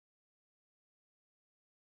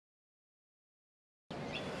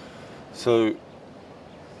So,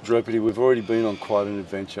 Draupadi, we've already been on quite an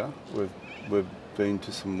adventure. We've been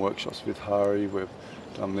to some workshops with Hari. We've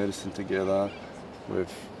done medicine together.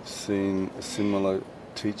 We've seen a similar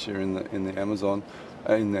teacher in the Amazon,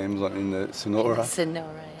 in the Sonora.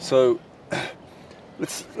 Sonora. Yeah. So,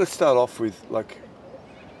 let's start off with like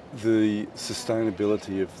the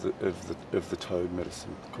sustainability of the toad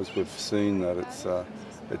medicine, because we've seen that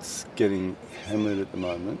it's getting hammered at the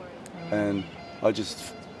moment, and I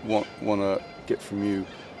just want to get from you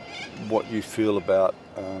what you feel about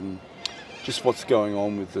just what's going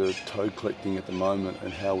on with the toad collecting at the moment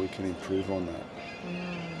and how we can improve on that.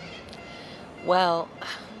 Well,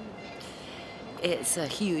 it's a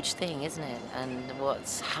huge thing, isn't it? And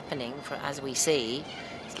what's happening, as we see,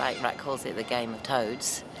 it's like Rat calls it the game of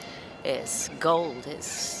toads. It's gold.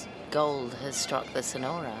 Gold has struck the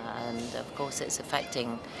Sonora, and of course it's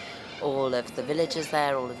affecting all of the villagers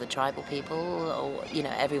there, all of the tribal people.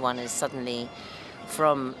 Everyone is suddenly,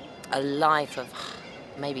 from a life of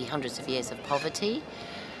maybe hundreds of years of poverty,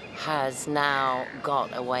 has now got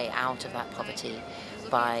a way out of that poverty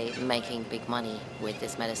by making big money with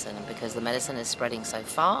this medicine. And because the medicine is spreading so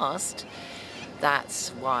fast, that's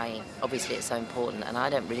why obviously it's so important. And I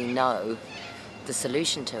don't really know the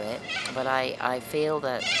solution to it, but I feel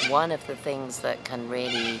that one of the things that can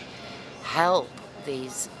really help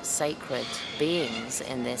these sacred beings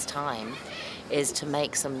in this time is to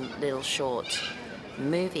make some little short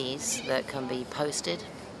movies that can be posted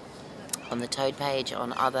on the Toad page,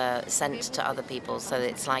 sent to other people, so that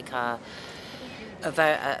it's like a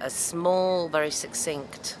small, very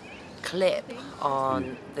succinct clip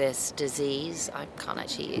on this disease. I can't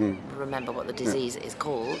actually remember what the disease is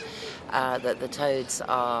called, that the toads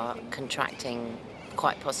are contracting,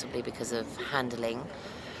 quite possibly because of handling,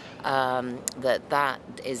 that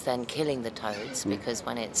is then killing the toads, because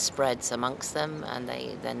when it spreads amongst them and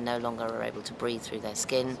they then no longer are able to breathe through their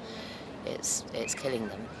skin, it's killing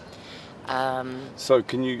them. So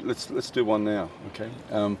let's do one now, okay?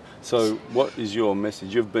 So what is your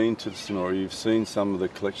message? You've been to the Sonora, you've seen some of the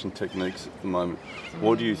collection techniques at the moment.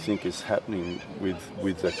 What do you think is happening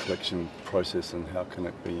with the collection process, and how can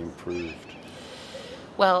it be improved?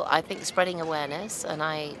 Well, I think spreading awareness, and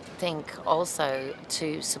I think also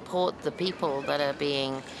to support the people that are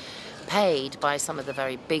being paid by some of the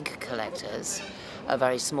very big collectors a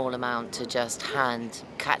very small amount to just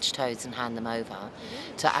catch toads and hand them over,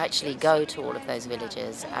 to actually go to all of those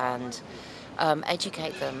villages and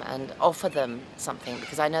educate them and offer them something.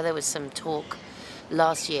 Because I know there was some talk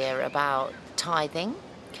last year about tithing,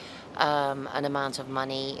 an amount of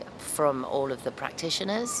money from all of the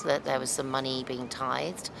practitioners, that there was some money being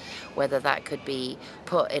tithed, whether that could be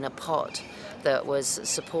put in a pot that was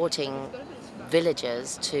supporting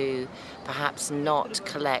villagers to perhaps not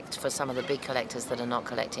collect for some of the big collectors that are not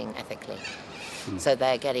collecting ethically. So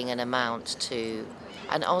they're getting an amount to,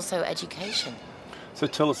 and also education. So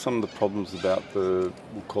tell us some of the problems about we'll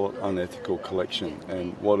call it unethical collection,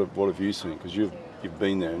 and what have you seen? Because you've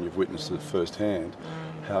been there and you've witnessed it firsthand.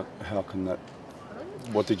 How can that,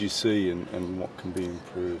 what did you see, and what can be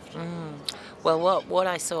improved? Well, what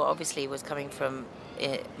I saw obviously was coming from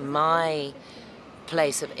my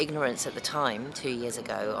place of ignorance at the time, 2 years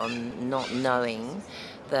ago, on not knowing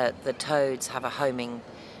that the toads have a homing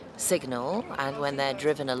signal, and when they're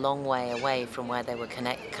driven a long way away from where they were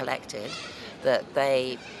collected, that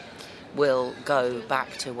they will go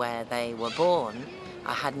back to where they were born.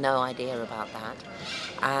 I had no idea about that.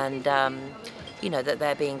 And that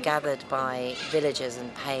they're being gathered by villagers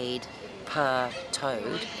and paid per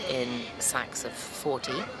toad in sacks of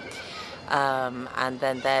 40. And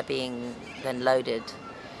then they're being loaded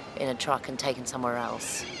in a truck and taken somewhere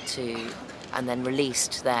else and then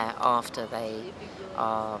released there after they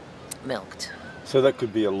are milked. So that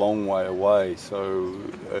could be a long way away. So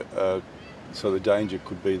the danger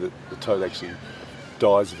could be that the toad actually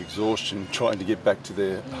dies of exhaustion trying to get back to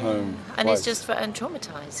their home and place. It's just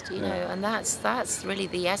traumatized, know, and that's really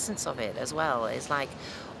the essence of it as well. It's like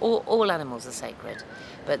all animals are sacred,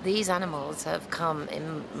 but these animals have come,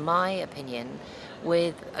 in my opinion,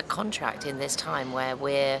 with a contract in this time where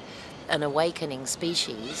we're an awakening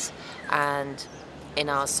species, and in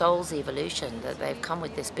our soul's evolution, that they've come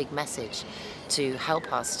with this big message to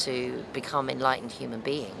help us to become enlightened human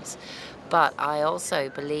beings. But I also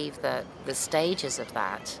believe that the stages of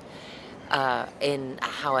that, in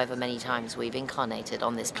however many times we've incarnated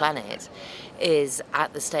on this planet, is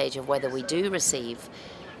at the stage of whether we do receive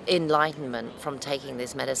enlightenment from taking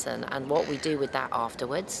this medicine and what we do with that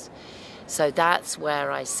afterwards. So that's where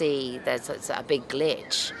I see there's a big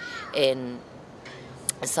glitch in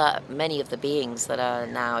many of the beings that are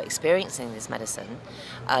now experiencing this medicine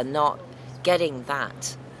are not getting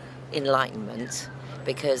that enlightenment,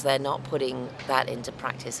 because they're not putting that into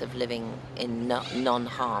practice of living in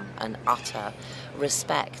non-harm and utter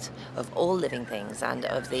respect of all living things and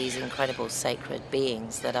of these incredible sacred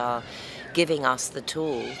beings that are giving us the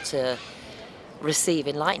tool to receive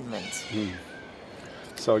enlightenment.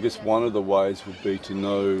 So I guess one of the ways would be to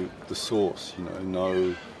know the source,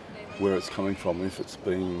 know where it's coming from, if it's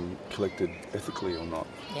being collected ethically or not.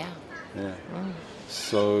 Yeah. Yeah.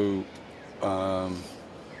 So,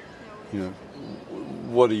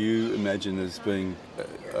 what do you imagine as being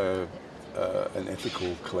an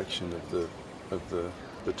ethical collection of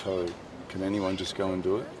the toad? Can anyone just go and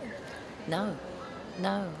do it? No.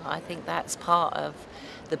 I think that's part of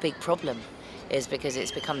the big problem, is because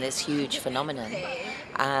it's become this huge phenomenon,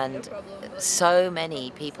 and so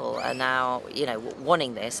many people are now,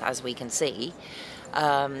 wanting this, as we can see,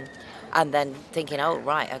 and then thinking, oh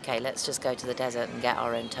right, okay, let's just go to the desert and get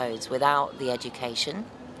our own toads, without the education.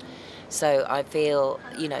 So I feel,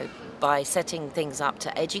 by setting things up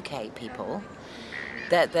to educate people,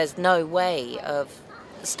 that there's no way of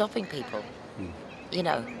stopping people.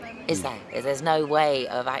 Is there? There's no way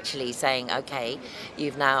of actually saying, okay,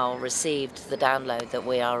 you've now received the download that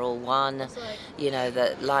we are all one,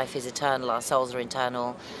 that life is eternal, our souls are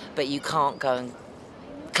eternal, but you can't go and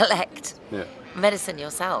collect medicine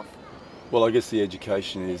yourself. Well, I guess the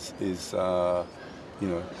education is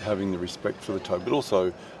having the respect for the toad, but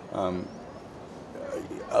also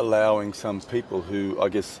allowing some people who, I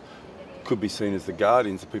guess, could be seen as the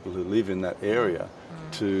guardians, the people who live in that area,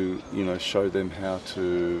 to show them how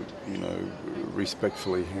to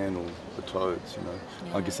respectfully handle the toads.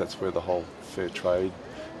 I guess that's where the whole fair trade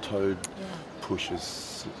toad push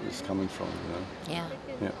is coming from. Yeah.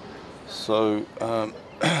 So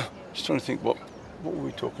just trying to think, what were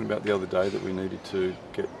we talking about the other day that we needed to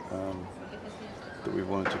get that we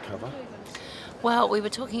wanted to cover? Well, we were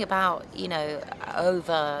talking about,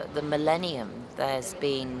 over the millennium, there's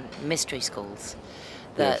been mystery schools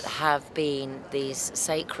that have been these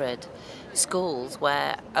sacred schools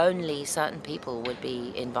where only certain people would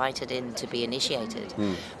be invited in to be initiated.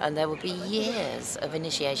 And there would be years of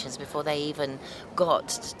initiations before they even got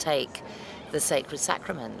to take the sacred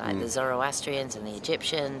sacrament, like the Zoroastrians and the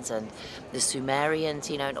Egyptians and the Sumerians,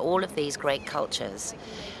 and all of these great cultures.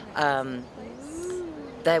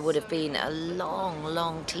 There would have been a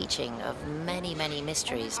long teaching of many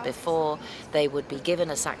mysteries before they would be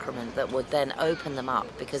given a sacrament that would then open them up,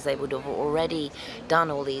 because they would have already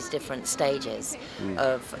done all these different stages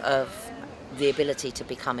of the ability to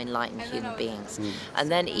become enlightened human beings.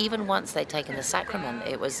 And then even once they'd taken the sacrament,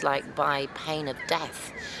 it was like by pain of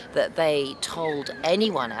death that they told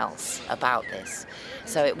anyone else about this.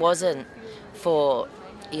 So it wasn't for,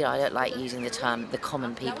 I don't like using the term the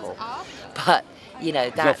common people, but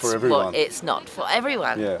that's what, it's not for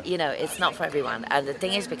everyone. It's not for everyone. And the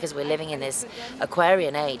thing is, because we're living in this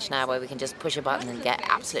Aquarian age now where we can just push a button and get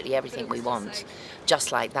absolutely everything we want,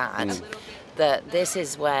 just like that, that this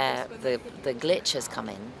is where the glitch has come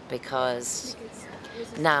in, because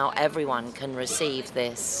now everyone can receive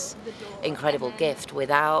this incredible gift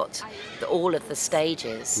without all of the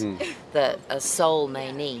stages that a soul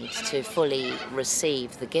may need to fully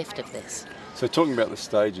receive the gift of this. So talking about the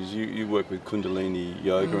stages, you work with Kundalini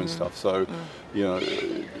yoga and stuff. So,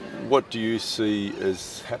 what do you see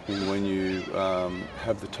as happening when you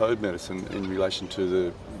have the toad medicine in relation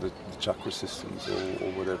to the chakra systems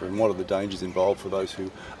or whatever? And what are the dangers involved for those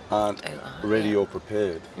who aren't ready or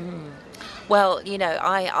prepared? Well,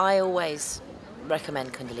 I always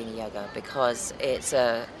recommend Kundalini yoga because it's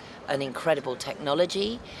an incredible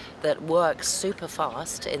technology that works super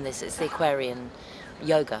fast in this. It's the Aquarian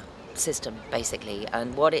yoga system, basically.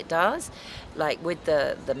 And what it does, like with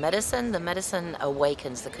the medicine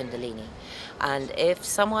awakens the Kundalini. And if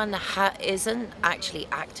someone isn't actually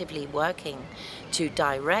actively working to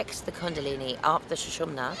direct the Kundalini up the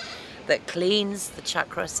Sushumna, that cleans the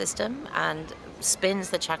chakra system and spins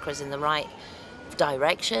the chakras in the right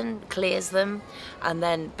direction, clears them, and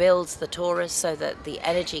then builds the torus so that the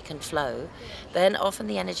energy can flow, then often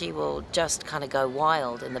the energy will just kind of go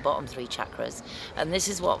wild in the bottom three chakras. And this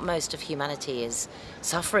is what most of humanity is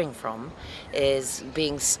suffering from, is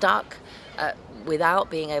being stuck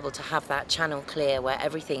without being able to have that channel clear where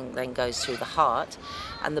everything then goes through the heart.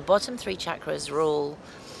 And the bottom three chakras rule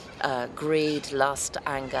greed, lust,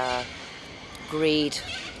 anger, greed,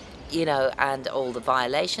 and all the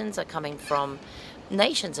violations are coming from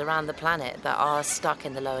nations around the planet that are stuck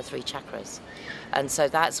in the lower three chakras. And so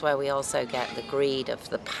that's where we also get the greed of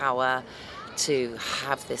the power to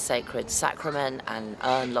have this sacred sacrament and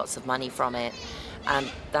earn lots of money from it. And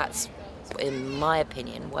that's in my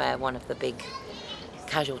opinion, where one of the big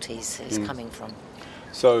casualties is coming from.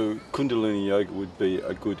 So Kundalini Yoga would be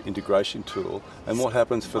a good integration tool. And what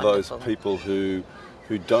happens for Wonderful. those people who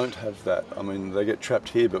don't have that? I mean, they get trapped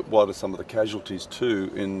here, but what are some of the casualties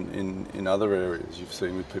too in other areas you've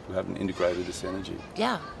seen with people who haven't integrated this energy?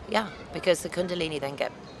 Yeah, because the Kundalini then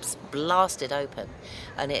gets blasted open,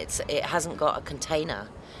 and it hasn't got a container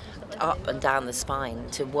up and down the spine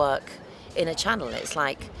to work in a channel. It's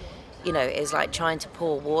like, it's like trying to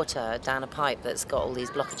pour water down a pipe that's got all these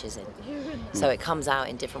blockages in. So it comes out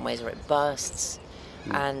in different ways, or it bursts.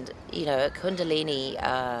 And, a Kundalini,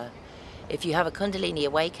 if you have a Kundalini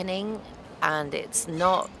awakening and there's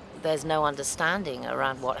no understanding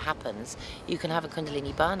around what happens, you can have a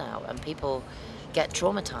Kundalini burnout, and people get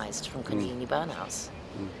traumatized from Kundalini burnouts.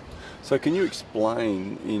 So can you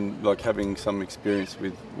explain, in like having some experience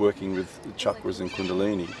with working with the chakras and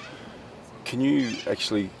Kundalini, can you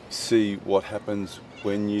actually see what happens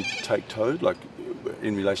when you take Toad, like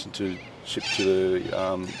in relation to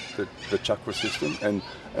the chakra system,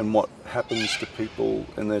 and what happens to people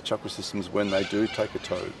in their chakra systems when they do take a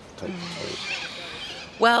Toad?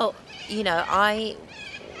 Well, I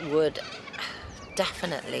would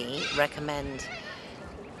definitely recommend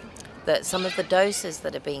that some of the doses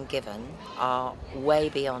that are being given are way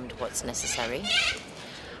beyond what's necessary.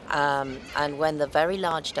 And when the very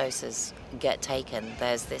large doses get taken,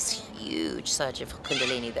 there's this huge surge of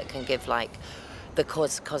Kundalini that can give like the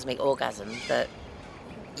cosmic orgasm that,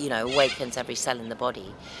 awakens every cell in the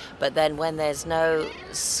body. But then when there's no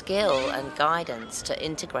skill and guidance to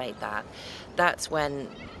integrate that, that's when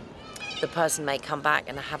the person may come back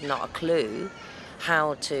and have not a clue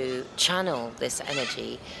how to channel this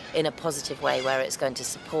energy in a positive way where it's going to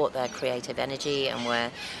support their creative energy and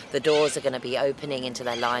where the doors are going to be opening into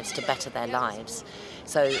their lives to better their lives.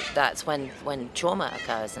 So that's when trauma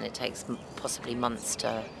occurs, and it takes possibly months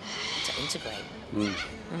to integrate.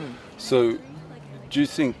 So do you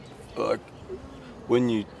think, like, when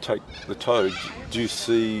you take the Toad, do you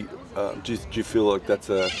see, do you feel like that's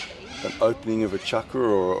an opening of a chakra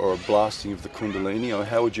or a blasting of the Kundalini? Or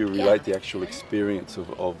how would you relate the actual experience of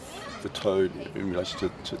the Toad in relation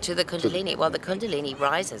to the Kundalini? Well, the Kundalini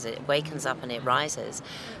rises, it wakens up and it rises,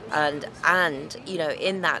 and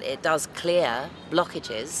in that it does clear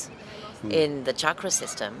blockages in the chakra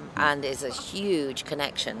system, and is a huge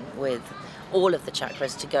connection with all of the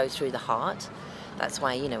chakras to go through the heart. That's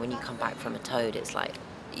why, when you come back from a Toad, it's like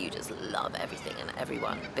you just love everything and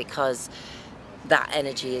everyone, because that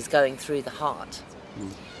energy is going through the heart.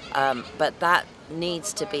 But that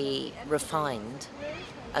needs to be refined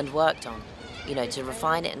and worked on, to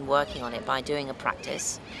refine it and working on it by doing a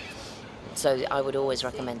practice. So I would always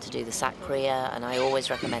recommend to do the Sat Kriya, and I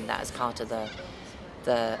always recommend that as part of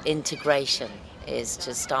the integration, is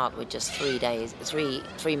to start with just 3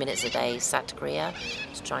 minutes a day Sat Kriya,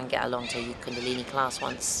 to try and get along to your Kundalini class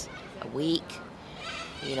once a week,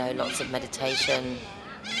 lots of meditation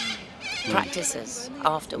practices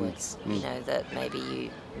afterwards, that maybe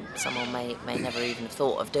someone may never even have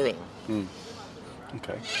thought of doing.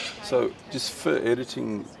 Okay, so just for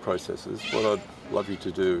editing processes, what I'd love you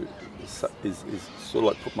to do is sort of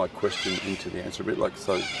like put my question into the answer a bit. Like,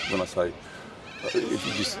 so when I say, if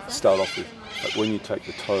you just start off with, like, when you take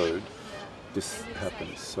the Toad, this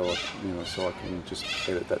happens, so I can just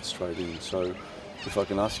edit that straight in. So if I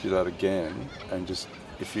can ask you that again, and just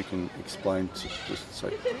if you can explain, to just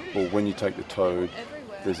say, well, when you take the Toad,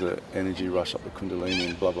 there's an energy rush up the Kundalini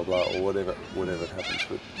and blah blah blah, or whatever happens.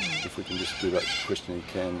 But if we can just do that question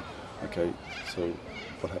again, okay, so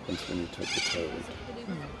what happens when you take the Toad?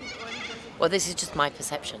 Well, this is just my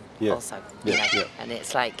perception also, and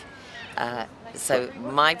it's like, so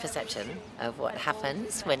my perception of what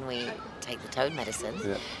happens when we take the Toad medicine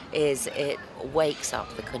is it wakes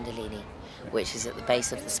up the Kundalini, which is at the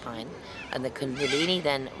base of the spine, and the Kundalini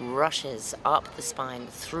then rushes up the spine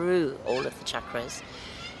through all of the chakras,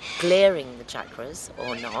 clearing the chakras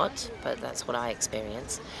or not, but that's what I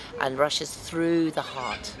experience, and rushes through the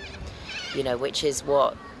heart, which is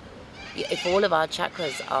what, if all of our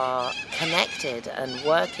chakras are connected and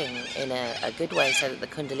working in a good way so that the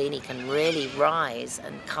Kundalini can really rise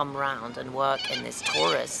and come round and work in this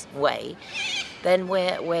torus way, then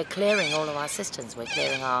we're clearing all of our systems. We're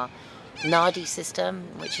clearing our Nadi system,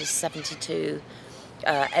 which is 72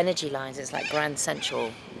 energy lines. It's like Grand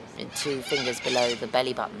Central, 2 fingers below the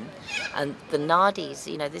belly button, and the nadis,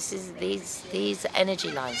 these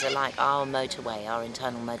energy lines are like our motorway, our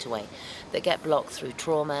internal motorway, that get blocked through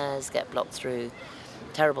traumas, get blocked through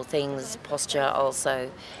terrible things, posture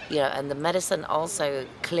also, and the medicine also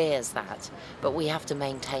clears that, but we have to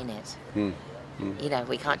maintain it. You know,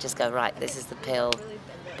 we can't just go, right, this is the pill,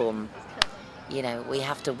 boom. You know, we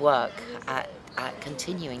have to work at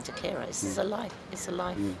continuing to clear it. It's a life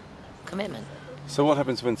commitment. So what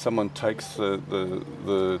happens when someone takes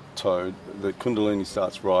the toad, the kundalini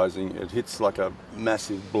starts rising, it hits like a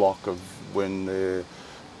massive block of when their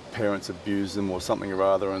parents abuse them or something or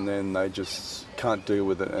other, and then they just can't deal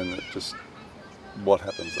with it, and it just, what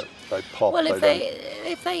happens? They pop. Well, if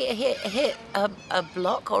they hit a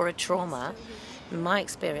block or a trauma, in my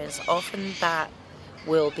experience, often that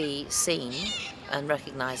will be seen and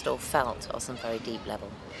recognised or felt on some very deep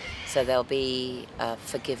level. So there'll be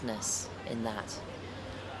forgiveness in that.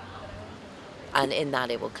 And in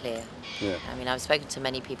that it will clear. Yeah. I mean, I've spoken to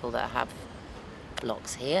many people that have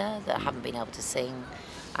blocks here that haven't been able to sing,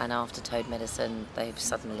 and after toad medicine they've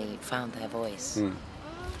suddenly found their voice.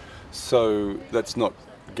 So that's not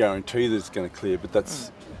guaranteed that it's going to clear, but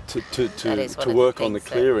that's to work on the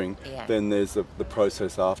clearing. Then there's the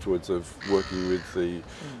process afterwards of working with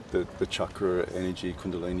the chakra energy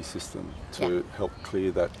kundalini system to help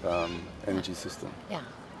clear that energy system. Yeah,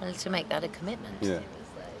 and to make that a commitment. Yeah.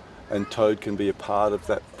 And toad can be a part of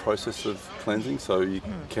that process of cleansing, so you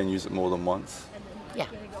can use it more than once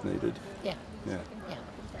if needed. Yeah. Yeah. Yeah.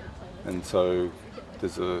 And so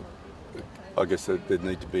there's I guess there'd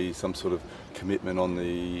need to be some sort of commitment on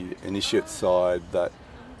the initiate side that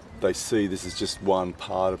they see this is just one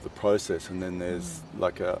part of the process, and then there's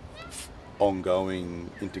like a ongoing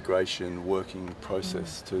integration working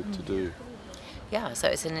process to do. Yeah, so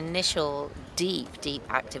it's an initial deep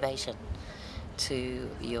activation to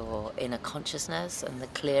your inner consciousness and the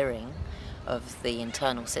clearing of the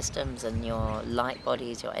internal systems and your light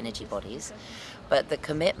bodies, your energy bodies. But the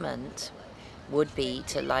commitment would be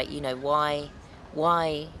to, like, you know, why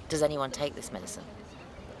does anyone take this medicine?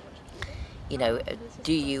 You know,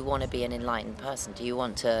 do you want to be an enlightened person? Do you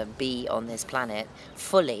want to be on this planet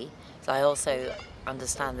fully? So I also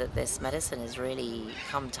understand that this medicine has really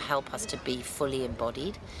come to help us to be fully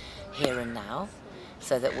embodied here and now,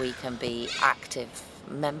 so that we can be active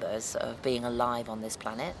members of being alive on this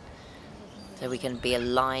planet. So we can be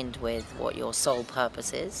aligned with what your sole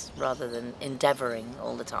purpose is, rather than endeavouring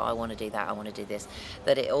all the time, I want to do that, I want to do this.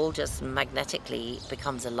 That it all just magnetically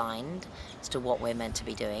becomes aligned as to what we're meant to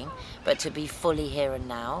be doing, but to be fully here and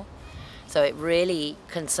now. So it really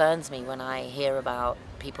concerns me when I hear about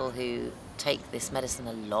people who take this medicine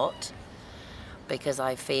a lot, because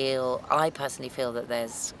I personally feel that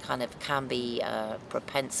there's can be a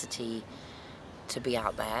propensity to be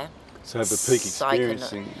out there. So have the peak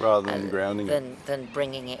experiencing rather than grounding it. Than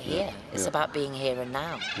bringing it here. It's about being here and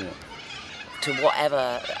now. Yeah. To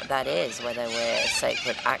whatever that is, whether we're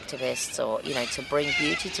sacred activists or, you know, to bring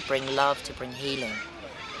beauty, to bring love, to bring healing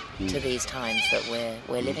to these times that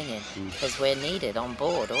we're living in, because we're needed on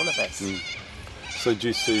board, all of us. So do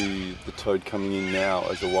you see the toad coming in now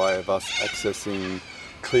as a way of us accessing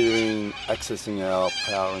our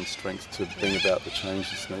power and strength to bring about the change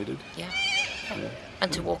that's needed? Yeah.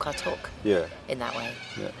 And to walk our talk in that way,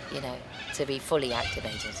 you know, to be fully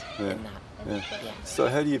activated in that. So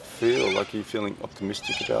how do you feel? Like, are you feeling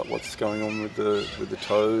optimistic about what's going on with the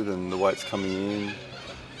toad and the way it's coming in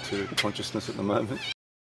to consciousness at the moment?